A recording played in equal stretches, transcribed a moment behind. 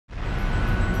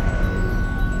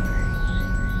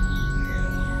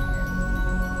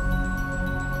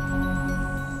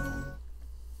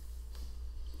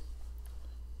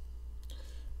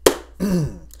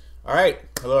All right,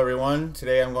 hello everyone.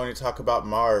 Today I'm going to talk about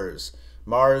Mars.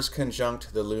 Mars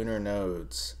conjunct the lunar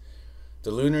nodes.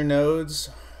 The lunar nodes,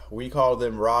 we call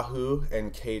them Rahu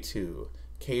and Ketu.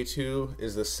 Ketu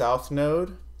is the south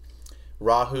node.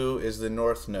 Rahu is the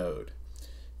north node.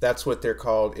 That's what they're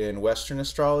called in Western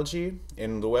astrology.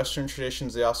 In the Western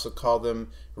traditions, they also call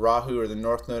them Rahu, or the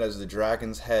north node, as the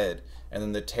dragon's head, and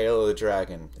then the tail of the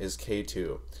dragon is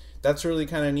Ketu. That's really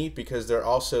kind of neat because they're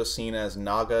also seen as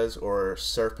nagas or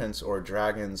serpents or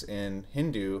dragons in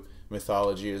Hindu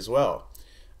mythology as well.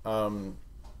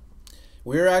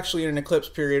 We're actually in an eclipse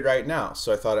period right now,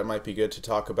 so I thought it might be good to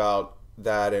talk about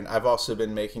that. And I've also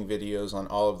been making videos on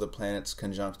all of the planets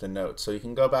conjunct the nodes, so you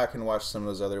can go back and watch some of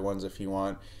those other ones if you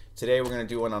want. Today we're going to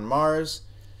do one on Mars,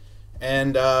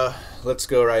 and let's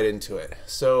go right into it.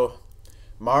 So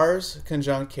Mars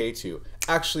conjunct Ketu.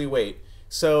 Actually, wait.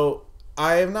 So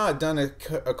I have not done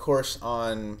a course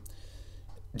on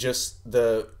just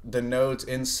the nodes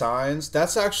in signs.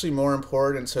 That's actually more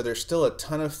important. So there's still a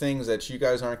ton of things that you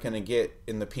guys aren't going to get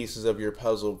in the pieces of your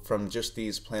puzzle from just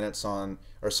these planets on,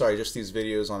 or sorry, just these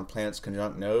videos on planets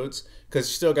conjunct nodes, because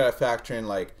you still got to factor in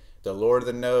like the lord of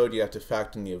the node. You have to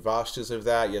factor in the avastas of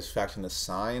that. You have to factor in the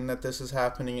sign that this is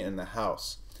happening in the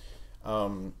house.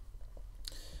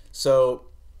 So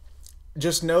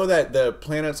just know that the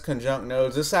planets conjunct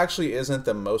nodes, this actually isn't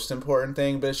the most important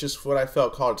thing, but it's just what I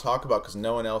felt called to talk about because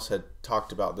no one else had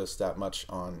talked about this that much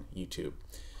on YouTube.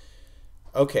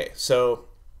 Okay, so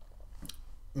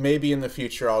maybe in the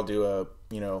future I'll do a,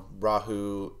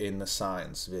 Rahu in the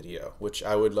signs video, which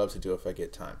I would love to do if I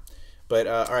get time. But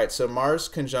all right, so Mars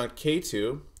conjunct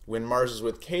Ketu. When Mars is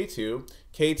with Ketu,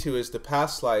 Ketu is the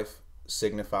past life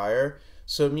signifier,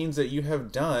 so it means that you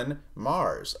have done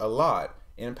Mars a lot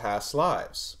in past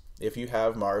lives if you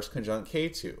have Mars conjunct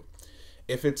Ketu.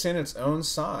 If it's in its own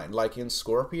sign, like in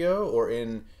Scorpio or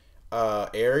in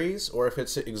Aries, or if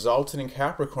it's exalted in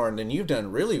Capricorn, then you've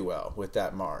done really well with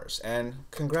that Mars, and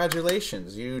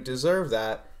congratulations, you deserve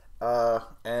that,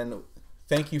 and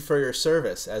thank you for your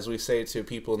service, as we say to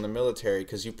people in the military,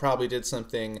 because you probably did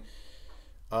something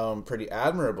pretty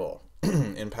admirable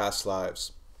in past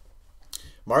lives.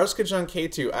 Mars conjunct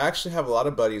Ketu, I actually have a lot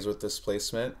of buddies with this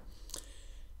placement.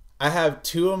 I have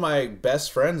two of my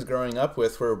best friends growing up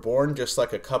with who were born just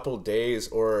like a couple days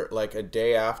or like a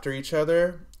day after each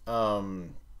other.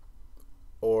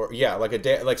 Or yeah, like a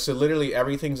day, like, so literally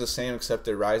everything's the same except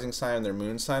their rising sign and their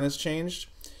moon sign has changed.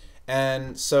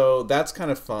 And so that's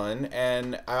kind of fun.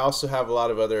 And I also have a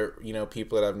lot of other,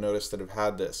 people that I've noticed that have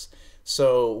had this.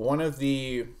 So one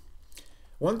thing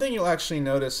you'll actually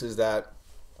notice is that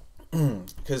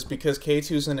because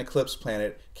Ketu is an eclipse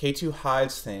planet, Ketu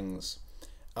hides things.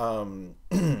 And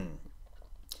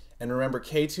remember,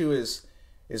 Ketu is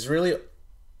really,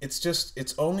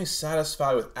 it's only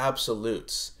satisfied with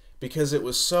absolutes, because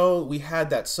we had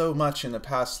that so much in the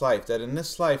past life that in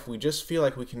this life we just feel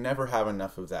like we can never have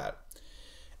enough of that.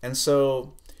 And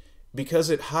so because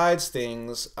it hides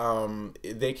things,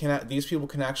 these people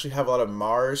can actually have a lot of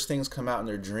Mars things come out in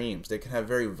their dreams. They can have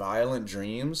very violent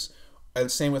dreams,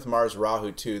 and same with Mars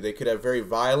Rahu too. They could have very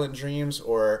violent dreams,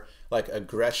 or like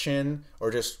aggression,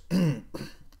 or just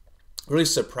really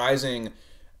surprising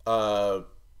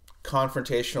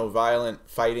confrontational, violent,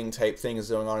 fighting type things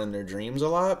going on in their dreams a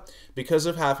lot, because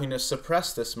of having to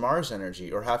suppress this Mars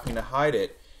energy or having to hide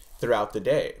it throughout the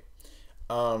day.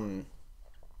 And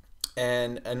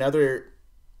another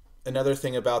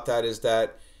thing about that is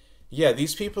that, yeah,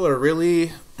 these people are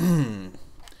really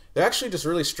they're actually just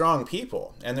really strong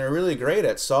people, and they're really great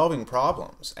at solving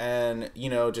problems and,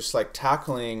 just like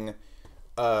tackling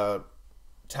an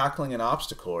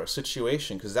obstacle or a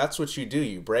situation, because that's what you do.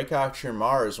 You break out your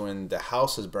Mars when the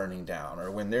house is burning down,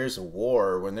 or when there's a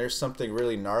war, or when there's something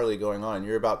really gnarly going on and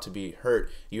you're about to be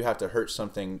hurt. You have to hurt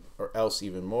something or else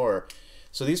even more.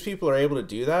 So these people are able to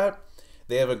do that.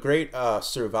 They have a great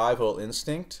survival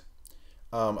instinct,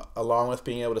 along with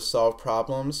being able to solve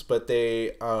problems, but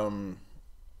they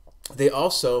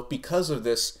also, because of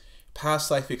this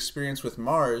past life experience with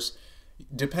Mars,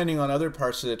 depending on other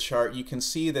parts of the chart, you can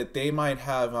see that they might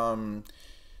have,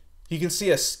 you can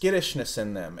see a skittishness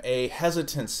in them, a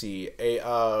hesitancy,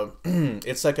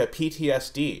 it's like a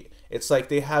PTSD. It's like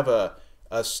they have a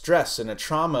stress and a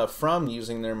trauma from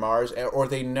using their Mars, or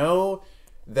they know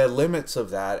the limits of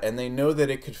that, and they know that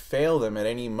it could fail them at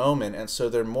any moment, and so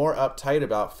they're more uptight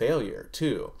about failure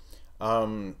too.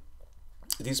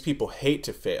 These people hate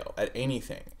to fail at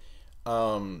anything.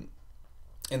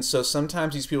 And so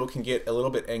sometimes these people can get a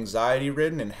little bit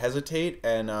anxiety-ridden and hesitate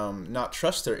and not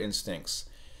trust their instincts.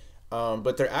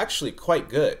 But they're actually quite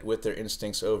good with their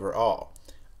instincts overall.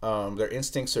 Their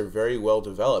instincts are very well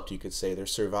developed, you could say. They're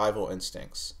survival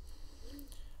instincts.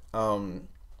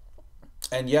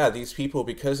 And yeah, these people,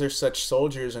 because they're such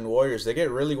soldiers and warriors, they get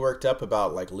really worked up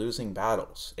about like losing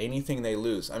battles, anything they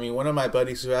lose. I mean, one of my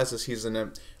buddies who has this, he's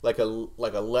like a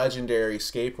legendary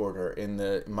skateboarder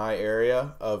in my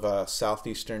area of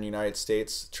southeastern United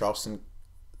States, Charleston,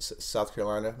 South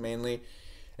Carolina mainly,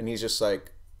 and he's just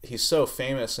like, he's so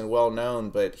famous and well known,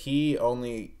 but he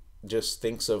only just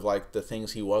thinks of like the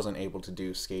things he wasn't able to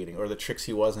do skating, or the tricks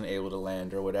he wasn't able to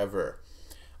land, or whatever.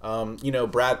 You know,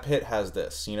 Brad Pitt has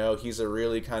this, you know, he's a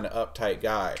really kind of uptight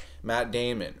guy. Matt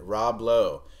Damon, Rob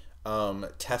Lowe,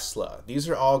 Tesla. These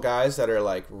are all guys that are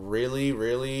like really,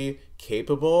 really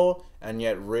capable and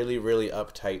yet really, really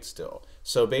uptight still.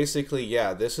 So basically,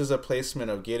 yeah, this is a placement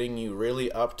of getting you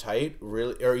really uptight,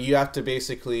 or you have to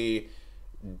basically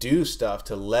do stuff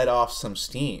to let off some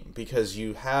steam, because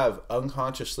you have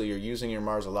unconsciously, you're using your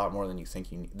Mars a lot more than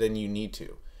you need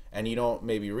to, and you don't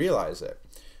maybe realize it.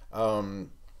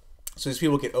 So these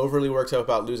people get overly worked up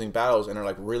about losing battles and are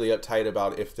like really uptight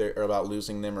about about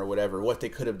losing them or whatever, what they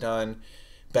could have done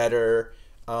better.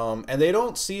 And they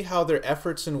don't see how their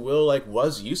efforts and will like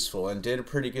was useful and did a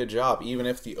pretty good job. Even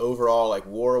if the overall like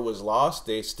war was lost,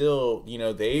 they still, you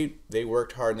know, they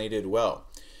worked hard and they did well.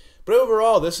 But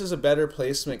overall, this is a better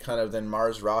placement kind of than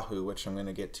Mars Rahu, which I'm going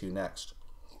to get to next.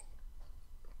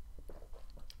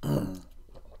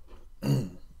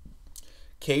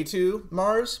 Ketu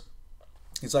Mars,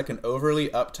 he's like an overly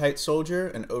uptight soldier,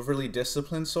 an overly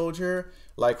disciplined soldier,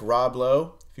 like Rob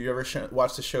Lowe. If you ever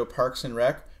watched the show Parks and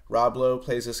Rec, Rob Lowe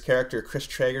plays this character, Chris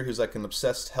Traeger, who's like an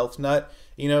obsessed health nut,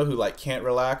 you know, who like can't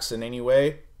relax in any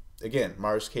way. Again,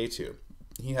 Mars Ketu.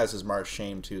 He has his Mars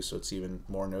shame too, so it's even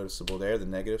more noticeable there, the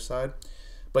negative side.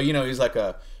 But, you know, he's like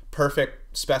a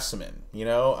perfect specimen, you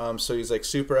know? So he's like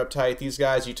super uptight. These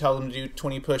guys, you tell them to do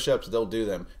 20 push-ups, they'll do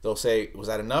them. They'll say, was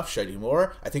that enough? Should I do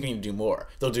more? I think I need to do more.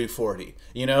 They'll do 40,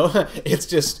 you know? It's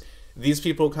just, these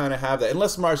people kind of have that.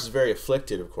 Unless Mars is very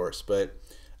afflicted, of course. But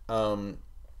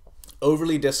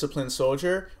overly disciplined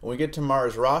soldier. When we get to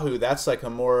Mars Rahu, that's like a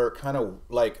more kind of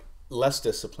like less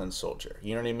disciplined soldier.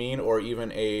 You know what I mean? Or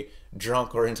even a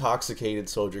drunk or intoxicated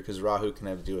soldier, because Rahu can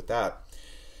have to do with that.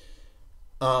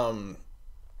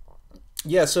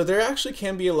 Yeah, so there actually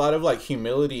can be a lot of like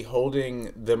humility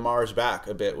holding the Mars back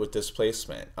a bit with this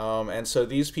placement. And so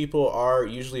these people are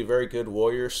usually very good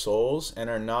warrior souls and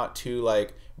are not too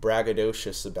like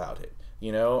braggadocious about it.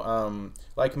 You know,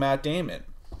 like Matt Damon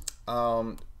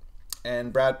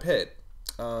and Brad Pitt.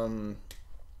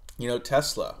 You know,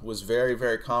 Tesla was very,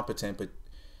 very competent, but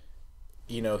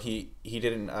you know, he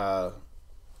didn't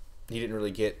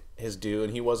really get his due,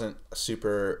 and he wasn't a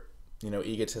super, you know,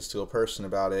 egotistical person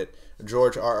about it.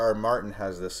 George R.R. Martin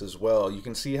has this as well. You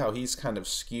can see how he's kind of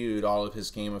skewed all of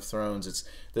his Game of Thrones. It's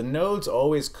the nodes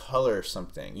always color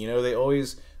something. You know, they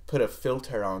always put a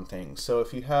filter on things. So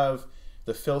if you have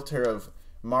the filter of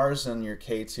Mars on your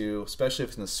Ketu, especially if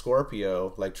it's in the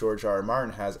Scorpio, like George R.R.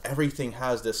 Martin has, everything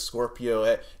has this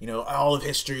Scorpio, you know, all of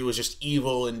history was just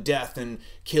evil and death and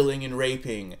killing and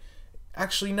raping.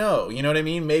 Actually, no. You know what I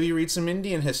mean? Maybe read some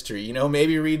Indian history, you know,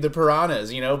 maybe read the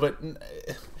Puranas, you know, but,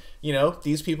 you know,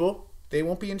 these people, they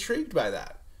won't be intrigued by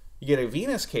that. You get a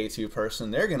Venus Ketu person,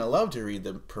 they're going to love to read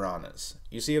the Puranas.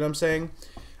 You see what I'm saying?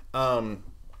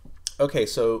 Okay,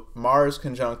 so Mars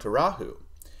conjunct Rahu.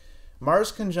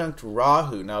 Mars conjunct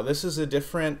Rahu. Now, this is a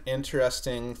different,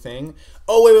 interesting thing.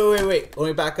 Oh, wait. Let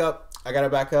me back up. I got to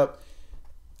back up.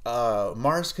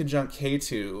 Mars conjunct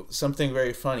Ketu, something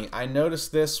very funny. I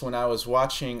noticed this when I was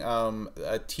watching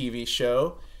a TV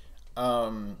show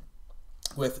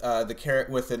with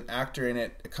an actor in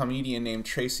it, a comedian named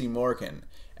Tracy Morgan,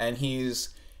 and he's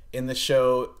in the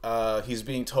show. He's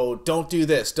being told, "Don't do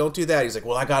this, don't do that." He's like,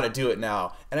 "Well, I got to do it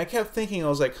now." And I kept thinking, I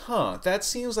was like, "Huh, that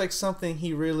seems like something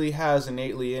he really has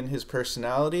innately in his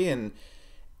personality." And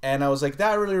I was like,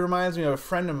 that really reminds me of a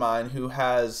friend of mine who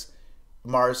has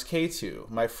Mars Ketu,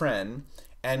 my friend,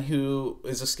 and who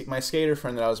is my skater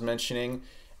friend that I was mentioning.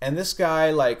 And this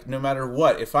guy, like, no matter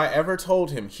what, if I ever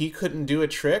told him he couldn't do a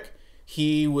trick,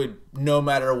 he would, no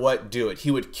matter what, do it. He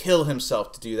would kill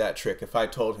himself to do that trick if I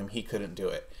told him he couldn't do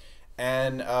it.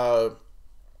 And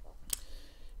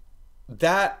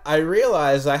that, I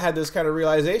realized, I had this kind of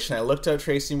realization. I looked up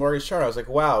Tracy Morgan's chart. I was like,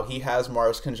 wow, he has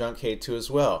Mars conjunct Ketu as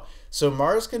well. So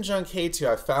Mars conjunct Ketu,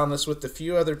 I found this with a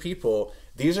few other people.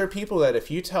 These are people that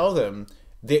if you tell them,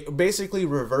 they basically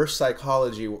reverse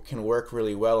psychology can work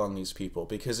really well on these people.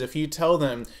 Because if you tell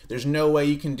them there's no way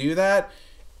you can do that,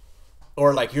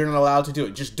 or like you're not allowed to do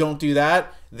it, just don't do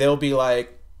that, they'll be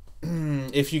like,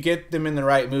 if you get them in the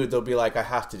right mood, they'll be like, I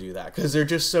have to do that, because they're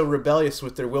just so rebellious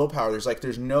with their willpower.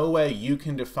 There's no way you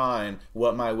can define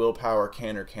what my willpower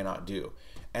can or cannot do.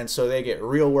 And so they get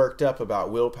real worked up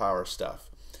about willpower stuff.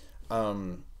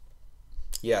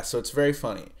 Yeah, so it's very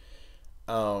funny.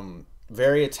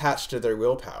 Very attached to their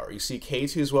willpower. You see,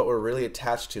 Ketu is what we're really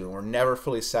attached to, and we're never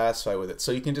fully satisfied with it.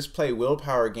 So you can just play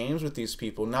willpower games with these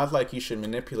people. Not like you should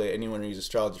manipulate anyone who uses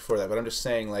astrology for that, but I'm just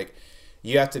saying, like,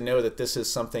 you have to know that this is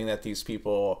something that these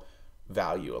people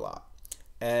value a lot.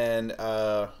 And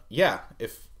yeah,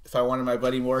 if I wanted my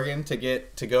buddy Morgan to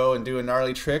go and do a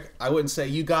gnarly trick, I wouldn't say,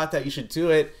 you got that, you should do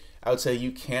it. I would say,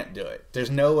 you can't do it.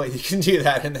 There's no way you can do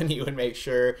that. And then he would make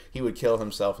sure he would kill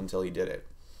himself until he did it.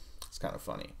 It's kind of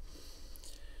funny.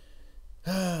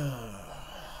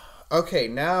 Okay,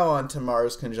 now on to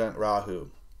Mars conjunct Rahu.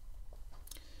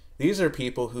 These are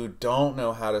people who don't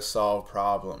know how to solve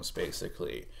problems,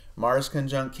 basically. Mars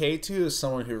conjunct Ketu is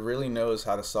someone who really knows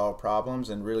how to solve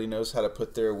problems and really knows how to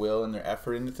put their will and their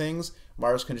effort into things.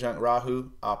 Mars conjunct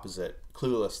Rahu, opposite.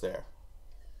 Clueless there.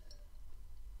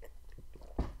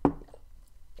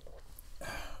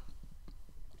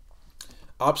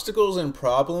 Obstacles and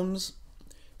problems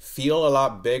feel a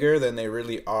lot bigger than they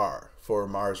really are for a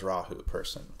Mars Rahu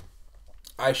person.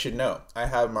 I should know. I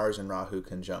have Mars and Rahu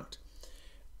conjunct.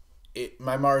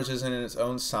 My Mars isn't in its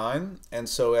own sign, and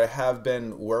so I have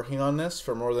been working on this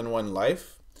for more than one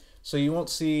life. So you won't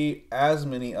see as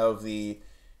many of the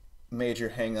major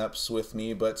hang-ups with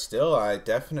me, but still, I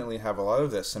definitely have a lot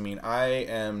of this. I mean, I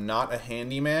am not a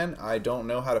handyman. I don't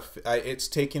know how to... it's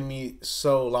taken me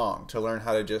so long to learn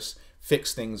how to just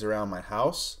fix things around my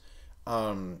house.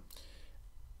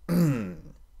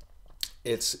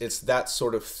 It's that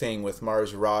sort of thing with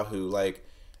Mars Rahu. Like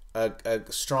a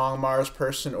strong Mars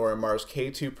person or a Mars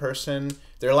Ketu person,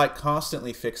 they're like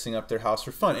constantly fixing up their house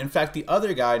for fun. In fact, the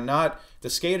other guy, not the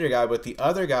skater guy, but the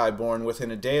other guy born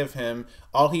within a day of him,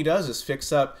 all he does is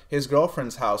fix up his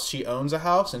girlfriend's house. She owns a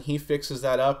house and he fixes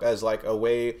that up as like a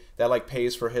way that like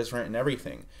pays for his rent and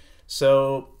everything.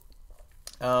 So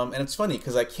and it's funny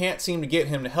because I can't seem to get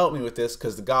him to help me with this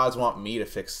because the gods want me to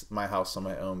fix my house on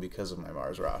my own because of my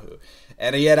Mars Rahu.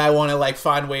 And yet I want to like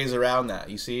find ways around that,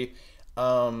 you see?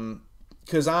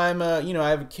 Because I'm I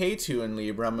have a Ketu in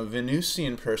Libra. I'm a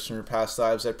Venusian person for past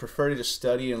lives. I prefer to just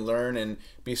study and learn and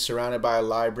be surrounded by a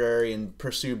library and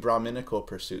pursue Brahminical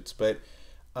pursuits. But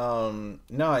no,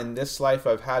 in this life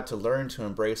I've had to learn to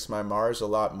embrace my Mars a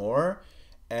lot more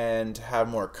and to have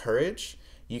more courage.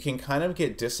 You can kind of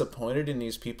get disappointed in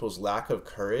these people's lack of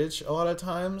courage a lot of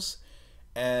times.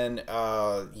 And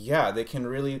yeah, they can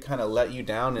really kind of let you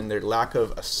down in their lack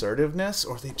of assertiveness,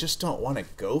 or they just don't want to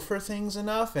go for things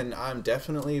enough. And I've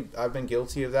been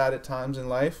guilty of that at times in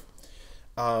life.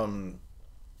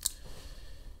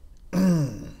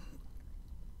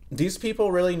 These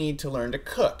people really need to learn to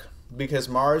cook, because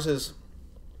Mars is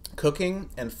cooking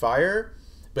and fire,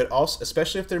 but also,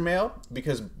 especially if they're male,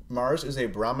 because Mars is a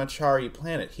brahmachari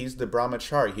planet. He's the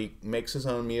brahmachari. He makes his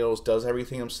own meals, does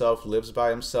everything himself, lives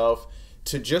by himself,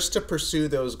 to pursue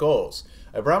those goals.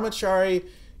 A brahmachari,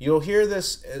 you'll hear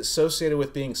this associated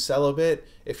with being celibate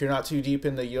if you're not too deep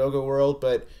in the yoga world,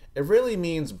 but it really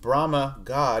means Brahma,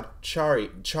 God,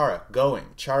 chara, going.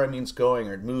 Chara means going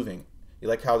or moving. You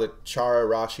like how the chara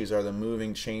rashis are the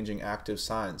moving, changing, active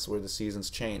signs where the seasons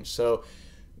change. So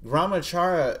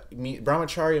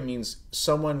brahmacharya means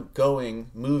someone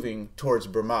going, moving towards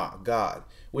Brahma, God,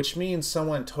 which means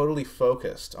someone totally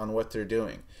focused on what they're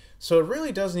doing. So it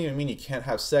really doesn't even mean you can't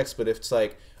have sex, but if it's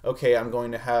like, okay, I'm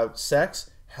going to have sex,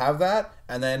 have that,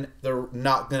 and then they're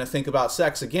not going to think about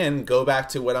sex again, go back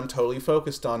to what I'm totally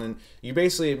focused on. And you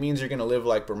basically, it means you're going to live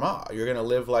like Brahma. You're going to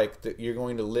live like, you're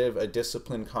going to live a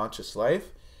disciplined, conscious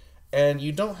life. And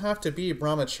you don't have to be a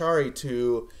brahmachari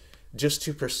to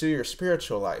pursue your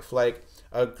spiritual life. Like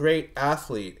a great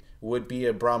athlete would be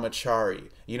a brahmachari.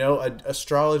 You know, an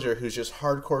astrologer who's just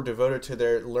hardcore devoted to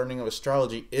their learning of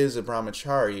astrology is a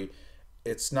brahmachari.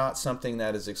 It's not something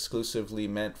that is exclusively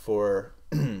meant for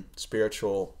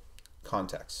spiritual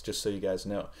context, just so you guys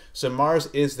know. So Mars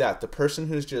is that, the person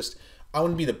who's just, I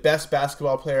want to be the best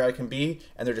basketball player I can be,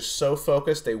 and they're just so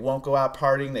focused, they won't go out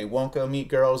partying, they won't go meet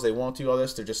girls, they won't do all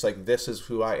this, they're just like, this is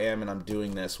who I am and I'm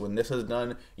doing this. When this is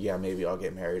done, yeah, maybe I'll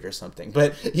get married or something.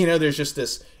 But, you know, there's just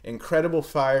this incredible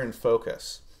fire and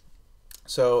focus.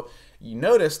 So you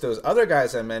notice those other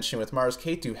guys I mentioned with Mars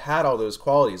Ketu had all those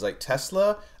qualities. Like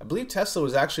Tesla, I believe Tesla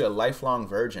was actually a lifelong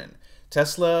virgin.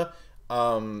 Tesla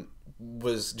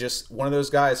was just one of those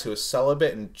guys who was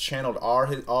celibate and channeled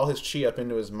all his chi up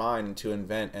into his mind to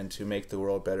invent and to make the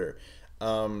world better.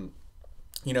 You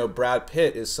know, Brad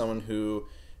Pitt is someone who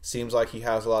Seems like he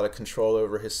has a lot of control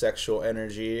over his sexual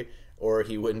energy, or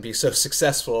he wouldn't be so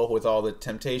successful with all the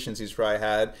temptations he's probably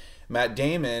had. Matt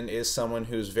Damon is someone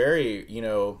who's very, you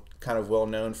know, kind of well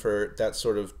known for that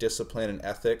sort of discipline and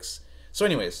ethics. So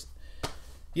anyways,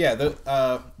 yeah,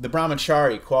 the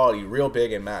brahmachari quality, real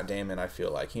big in Matt Damon, I feel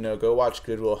like. You know, go watch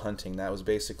Good Will Hunting. That was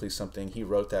basically something, he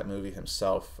wrote that movie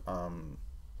himself.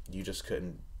 You just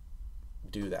couldn't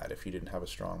do that if you didn't have a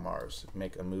strong Mars.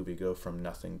 Make a movie go from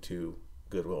nothing to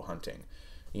Good Will Hunting.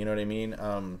 You know what I mean?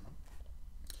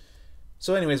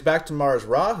 So anyways, back to Mars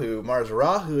Rahu. Mars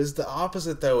Rahu is the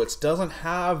opposite, though. It doesn't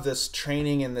have this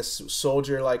training and this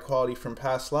soldier-like quality from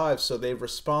past lives, so they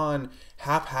respond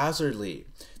haphazardly.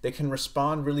 They can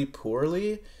respond really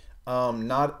poorly,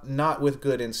 not with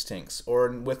good instincts, or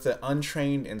with the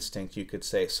untrained instinct, you could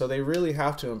say. So they really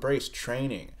have to embrace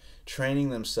training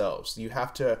themselves. You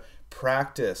have to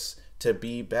practice to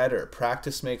be better.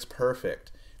 Practice makes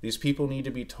perfect. These people need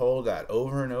to be told that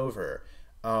over and over.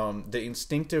 The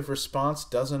instinctive response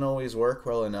doesn't always work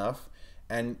well enough,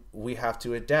 and we have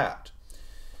to adapt.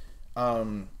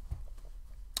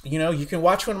 You know, you can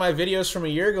watch one of my videos from a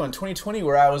year ago in 2020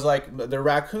 where I was like, the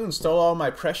raccoon stole all my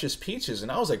precious peaches,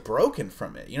 and I was like broken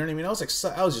from it. You know what I mean? I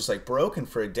was just like broken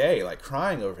for a day, like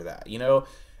crying over that. You know,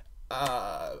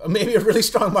 maybe a really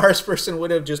strong Mars person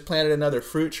would have just planted another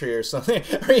fruit tree or something,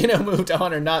 or, you know, moved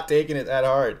on or not taken it that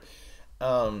hard.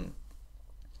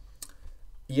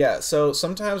 Yeah, so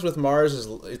sometimes with Mars,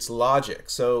 it's logic.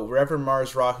 So wherever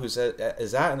Mars Rahu is at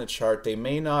in the chart, they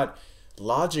may not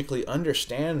logically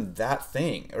understand that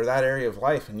thing or that area of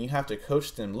life, and you have to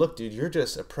coach them. Look, dude, you're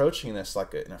just approaching this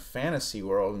like in a fantasy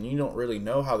world, and you don't really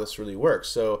know how this really works.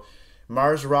 So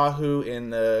Mars Rahu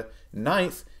in the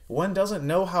 9th, one doesn't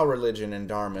know how religion and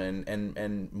dharma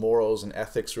and morals and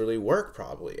ethics really work,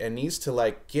 probably, and needs to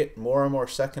like get more and more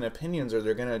second opinions, or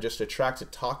they're going to just attract a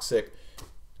toxic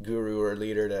guru or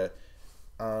leader to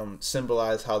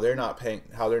symbolize how they're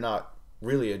not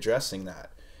really addressing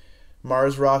that.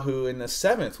 Mars Rahu in the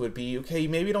 7th would be, okay,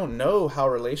 maybe you don't know how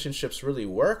relationships really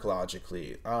work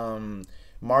logically.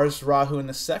 Mars Rahu in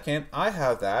the 2nd, I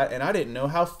have that, and I didn't know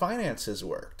how finances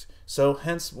worked. So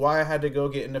hence why I had to go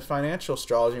get into financial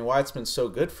astrology, and why it's been so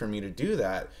good for me to do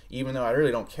that, even though I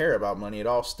really don't care about money at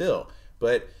all still.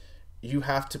 But you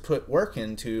have to put work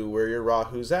into where your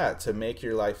Rahu's at to make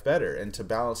your life better and to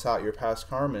balance out your past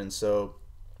karma. And so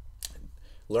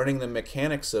learning the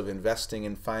mechanics of investing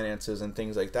in finances and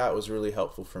things like that was really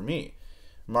helpful for me.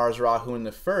 Mars Rahu in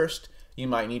the 1st, you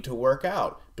might need to work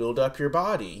out, build up your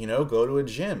body, you know, go to a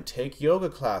gym, take yoga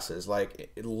classes,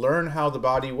 like learn how the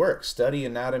body works, study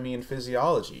anatomy and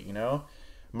physiology, you know.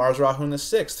 Mars Rahu in the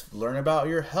 6th, learn about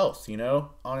your health, you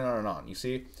know, on and on and on, you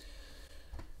see.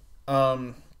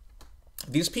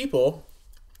 These people,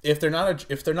 if they're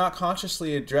not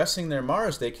consciously addressing their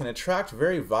Mars, they can attract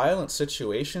very violent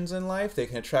situations in life. They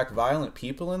can attract violent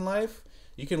people in life.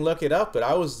 You can look it up, but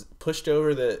I was pushed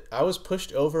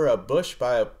over a bush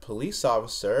by a police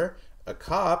officer, a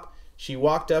cop. She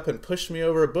walked up and pushed me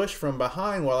over a bush from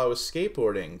behind while I was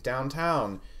skateboarding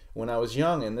downtown when I was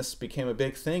young, and this became a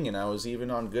big thing, and I was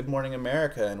even on Good Morning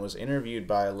America and was interviewed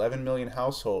by 11 million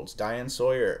households. Diane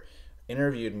Sawyer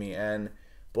interviewed me, and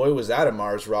boy, was that a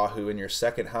Mars Rahu in your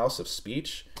 2nd house of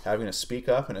speech, having to speak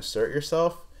up and assert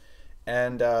yourself.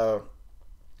 And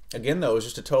again, though, it was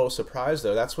just a total surprise,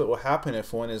 though. That's what will happen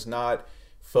if one is not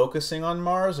focusing on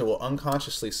Mars. It will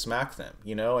unconsciously smack them,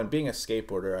 you know. And being a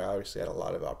skateboarder, I obviously had a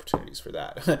lot of opportunities for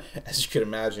that, as you could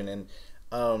imagine.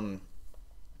 And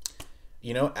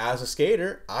you know, as a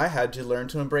skater, I had to learn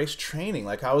to embrace training.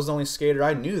 Like, I was the only skater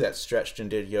I knew that stretched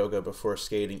and did yoga before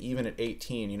skating, even at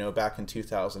 18, you know, back in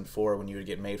 2004, when you would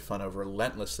get made fun of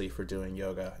relentlessly for doing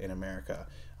yoga in America,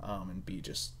 and be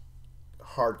just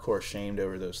hardcore shamed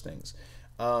over those things.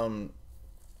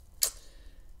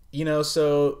 You know,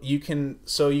 so you can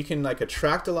like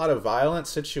attract a lot of violent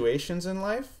situations in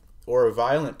life, or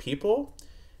violent people,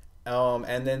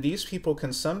 and then these people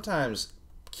can sometimes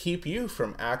keep you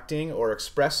from acting or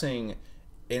expressing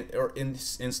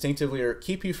instinctively, or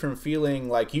keep you from feeling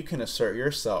like you can assert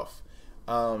yourself.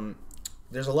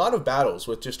 There's a lot of battles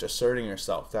with just asserting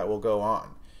yourself that will go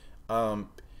on.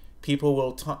 People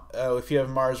will, if you have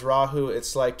Mars Rahu,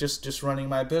 it's like just running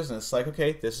my business. Like,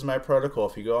 okay, this is my protocol.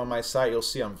 If you go on my site, you'll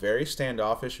see I'm very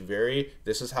standoffish,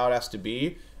 this is how it has to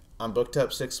be. I'm booked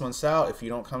up 6 months out. If you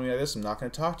don't come to me like this, I'm not going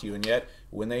to talk to you. And yet,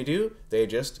 when they do, they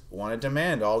just want to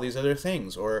demand all these other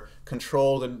things, or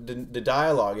control the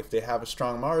dialogue if they have a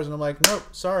strong Mars. And I'm like, nope,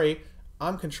 sorry,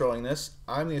 I'm controlling this.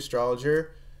 I'm the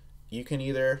astrologer. You can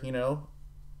either, you know,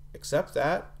 accept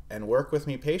that and work with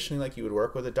me patiently like you would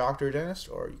work with a doctor or dentist,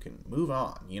 or you can move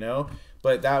on, you know.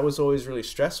 But that was always really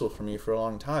stressful for me for a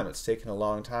long time. It's taken a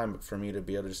long time for me to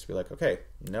be able to just be like, okay,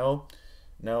 no,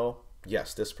 no,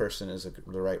 yes, this person is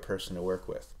the right person to work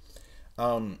with.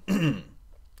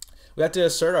 We have to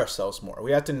assert ourselves more.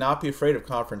 We have to not be afraid of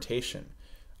confrontation.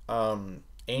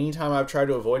 Anytime I've tried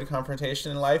to avoid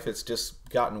confrontation in life, it's just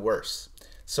gotten worse.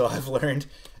 So I've learned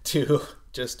to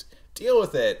just deal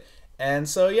with it. And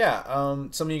so, yeah,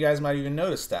 some of you guys might even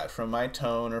notice that from my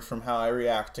tone or from how I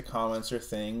react to comments or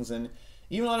things. And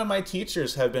even a lot of my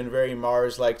teachers have been very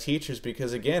Mars-like teachers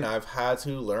because, again, I've had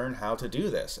to learn how to do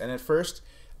this. And at first,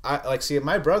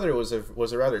 my brother was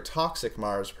a rather toxic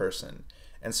Mars person.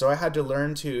 And so I had to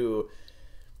learn to,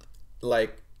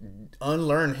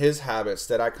 unlearn his habits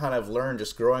that I kind of learned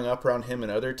just growing up around him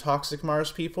and other toxic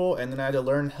Mars people, and then I had to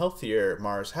learn healthier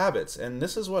Mars habits. And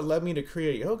this is what led me to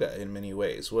Kriya Yoga in many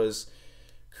ways, was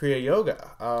Kriya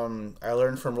Yoga. I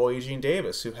learned from Roy Eugene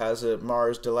Davis, who has a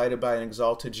Mars delighted by an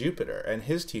exalted Jupiter, and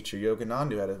his teacher,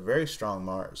 Yogananda, had a very strong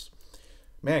Mars.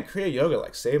 Man, Kriya Yoga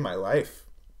saved my life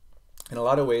in a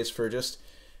lot of ways for just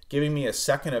giving me a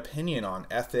second opinion on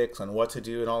ethics, on what to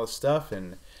do and all this stuff.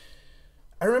 And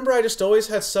I remember I just always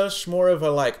had such more of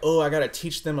a I got to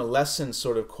teach them a lesson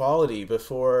sort of quality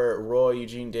before Roy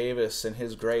Eugene Davis and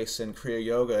his grace and Kriya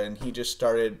Yoga. And he just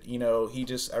started,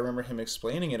 I remember him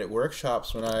explaining it at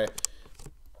workshops when I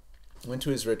went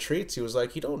to his retreats. He was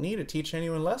like, you don't need to teach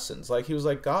anyone lessons. He was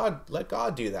like, let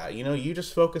God do that. You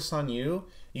just focus on you.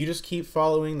 You just keep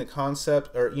following the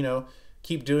concept, or,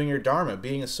 keep doing your dharma,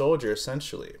 being a soldier,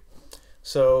 essentially.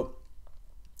 So,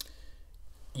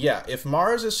 yeah, if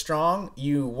Mars is strong,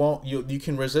 you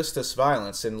can resist this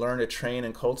violence and learn to train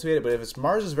and cultivate it. But if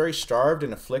Mars is very starved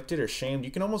and afflicted or shamed,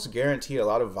 you can almost guarantee a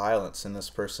lot of violence in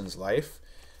this person's life.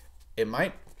 It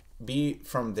might be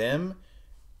from them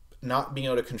not being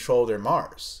able to control their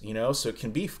Mars, so it can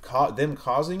be them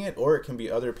causing it, or it can be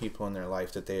other people in their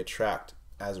life that they attract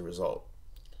as a result.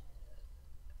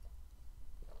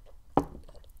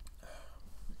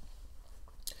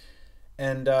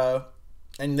 And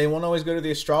they won't always go to the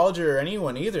astrologer or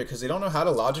anyone either, because they don't know how to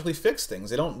logically fix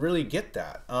things. They don't really get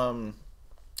that.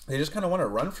 They just kind of want to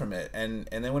run from it. And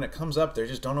then when it comes up, they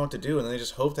just don't know what to do. And then they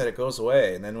just hope that it goes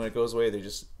away. And then when it goes away, they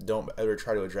just don't ever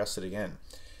try to address it again.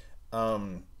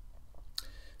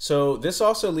 So this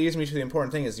also leads me to the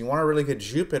important thing is you want a really good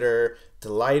Jupiter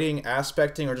delighting,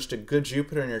 aspecting, or just a good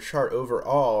Jupiter in your chart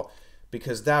overall,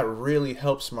 because that really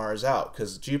helps Mars out,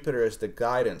 because Jupiter is the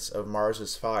guidance of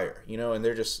Mars's fire, and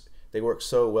they work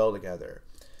so well together.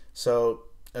 So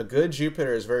a good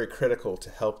Jupiter is very critical to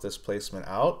help this placement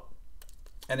out,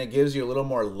 and it gives you a little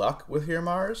more luck with your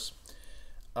Mars.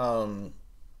 And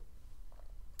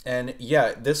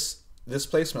yeah, this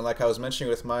placement, like I was mentioning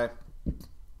with my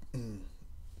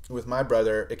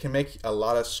brother, it can make a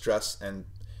lot of stress and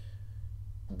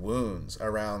wounds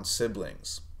around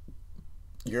siblings,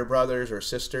 your brothers or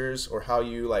sisters, or how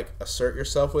you assert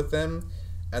yourself with them.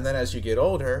 And then as you get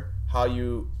older, how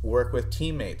you work with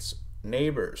teammates,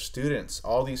 neighbors, students,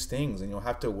 all these things. And you'll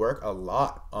have to work a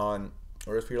lot on,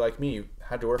 or if you're like me, you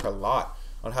had to work a lot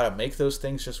on how to make those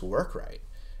things just work right,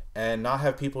 and not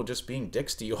have people just being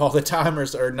dicks to you all the time,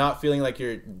 or not feeling like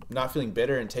you're not feeling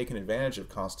bitter and taken advantage of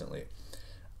constantly.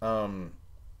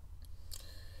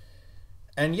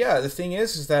 And yeah, the thing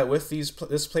is that with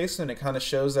this placement, it kind of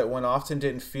shows that one often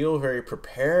didn't feel very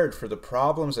prepared for the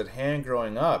problems at hand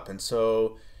growing up. And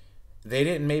so they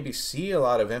didn't maybe see a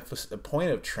lot of emphasis, the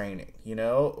point of training,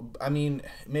 I mean,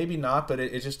 maybe not, but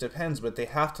it just depends. But they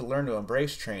have to learn to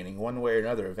embrace training one way or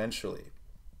another eventually.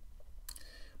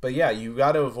 But yeah, you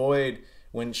got to avoid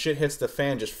when shit hits the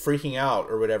fan just freaking out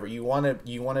or whatever. You want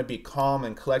to be calm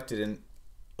and collected and,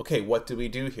 okay, what do we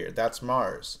do here? That's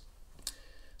Mars.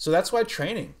 So that's why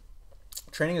training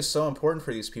is so important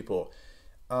for these people.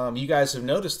 You guys have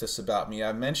noticed this about me.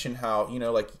 I mentioned how,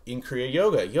 in Kriya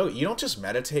Yoga, you don't just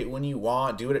meditate when you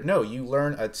want, do it. No, you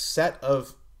learn a set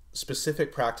of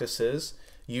specific practices.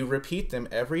 You repeat them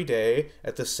every day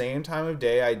at the same time of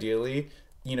day, ideally,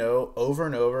 over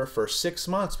and over for 6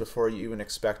 months before you even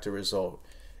expect a result.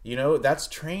 That's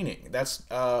training. That's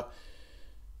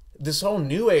this whole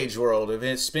new age world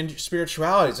of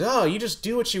spirituality. Oh, you just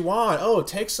do what you want. Oh,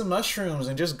 take some mushrooms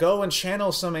and just go and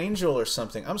channel some angel or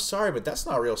something. I'm sorry, but that's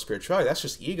not real spirituality. That's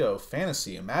just ego,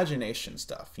 fantasy, imagination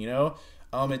stuff,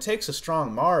 It takes a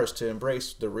strong Mars to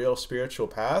embrace the real spiritual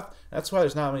path. That's why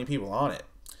there's not many people on it.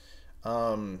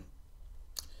 So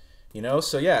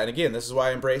yeah, and again, this is why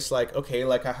I embrace I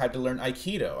had to learn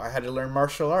Aikido. I had to learn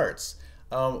martial arts.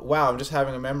 Wow, I'm just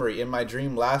having a memory. In my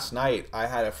dream last night, I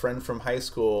had a friend from high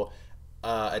school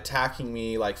attacking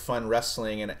me like fun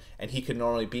wrestling, and he could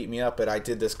normally beat me up, but I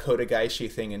did this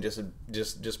Kodagaishi thing and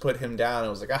just put him down. I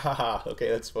was like, ah, okay,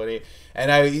 that's funny.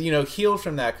 And I, you know, healed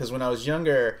from that, because when I was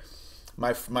younger,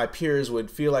 my peers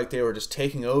would feel like they were just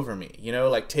taking over me, you know,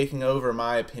 like taking over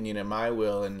my opinion and my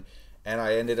will, and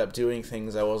I ended up doing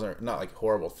things I wasn't, not like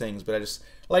horrible things, but I just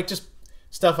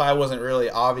stuff I wasn't really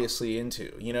obviously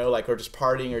into, you know, like, or just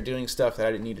partying or doing stuff that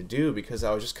I didn't need to do because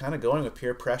I was just kind of going with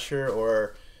peer pressure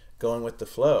or going with the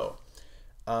flow.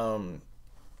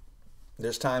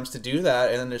 There's times to do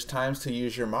that, and then there's times to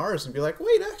use your Mars and be like,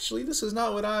 wait, actually, this is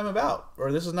not what I'm about,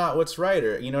 or this is not what's right,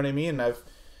 or, you know what I mean? And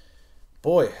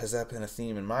boy, has that been a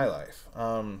theme in my life.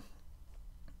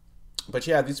 But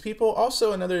yeah, these people,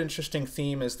 also another interesting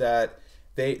theme is that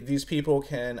these people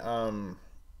can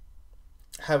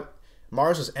have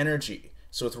Mars's energy.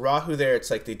 So with Rahu there, it's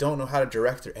like they don't know how to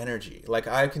direct their energy. Like,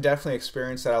 I can definitely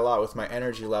experience that a lot with my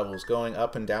energy levels going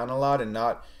up and down a lot, and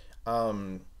not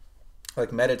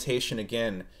like meditation,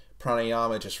 again,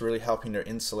 pranayama, just really helping to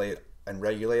insulate and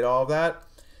regulate all of that.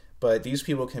 But these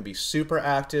people can be super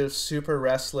active, super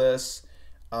restless.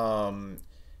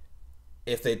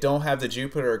 If they don't have the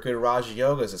Jupiter or good Raja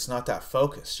Yogas, it's not that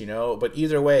focused, you know. But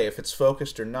either way, if it's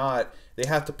focused or not, they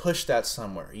have to push that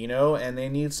somewhere, you know, and they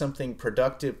need something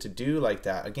productive to do like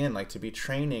that. Again, like to be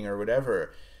training or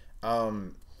whatever.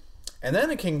 And then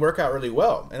it can work out really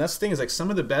well. And that's the thing, is like some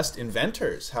of the best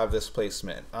inventors have this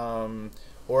placement.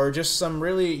 Or just some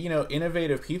really, you know,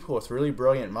 innovative people with really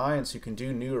brilliant minds who can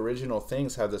do new original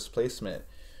things have this placement.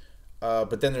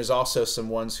 But then there's also some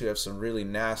ones who have some really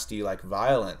nasty, like,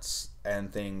 violence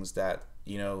and things that,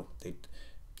 you know, they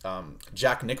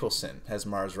Jack Nicholson has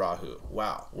Mars Rahu.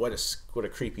 Wow, what a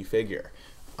creepy figure.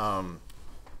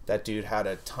 That dude had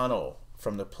a tunnel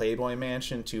from the Playboy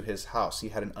Mansion to his house. He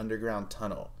had an underground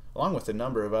tunnel, along with a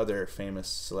number of other famous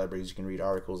celebrities. You can read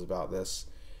articles about this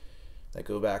that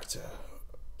go back to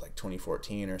like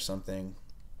 2014 or something.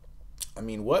 I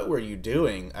mean, what were you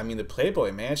doing? I mean, the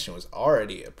Playboy Mansion was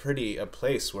already a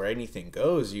place where anything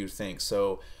goes, you'd think.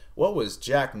 So what was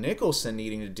Jack Nicholson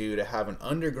needing to do to have an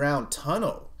underground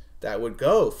tunnel that would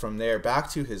go from there back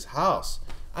to his house?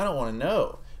 I don't want to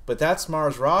know. But that's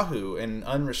Mars Rahu in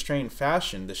unrestrained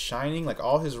fashion. The Shining, like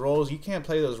all his roles, you can't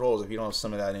play those roles if you don't have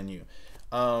some of that in you.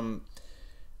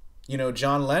 You know,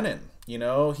 John Lennon, you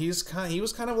know, he was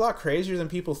kind of a lot crazier than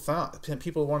people thought.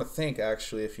 People want to think,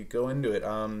 actually, if you go into it.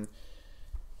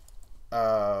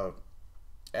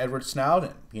 Edward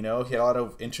Snowden, you know, he had a lot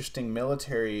of interesting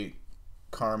military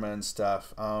karma and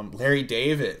stuff. Larry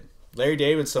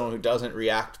David's someone who doesn't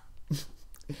react,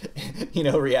 you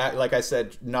know, like I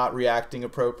said, not reacting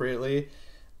appropriately.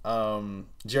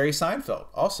 Jerry Seinfeld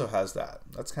also has that.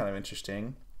 That's kind of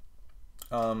interesting.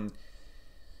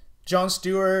 Jon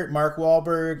Stewart, Mark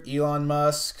Wahlberg, Elon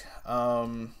Musk,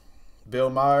 Bill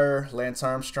Maher, Lance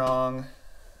Armstrong,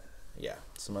 yeah,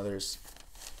 some others.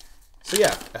 So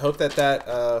yeah, I hope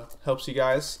that helps you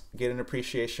guys get an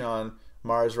appreciation on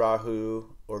Mars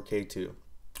Rahu or Ketu.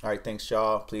 All right, thanks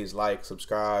y'all. Please like,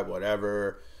 subscribe,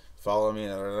 whatever. Follow me,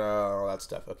 all that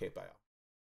stuff. Okay, bye.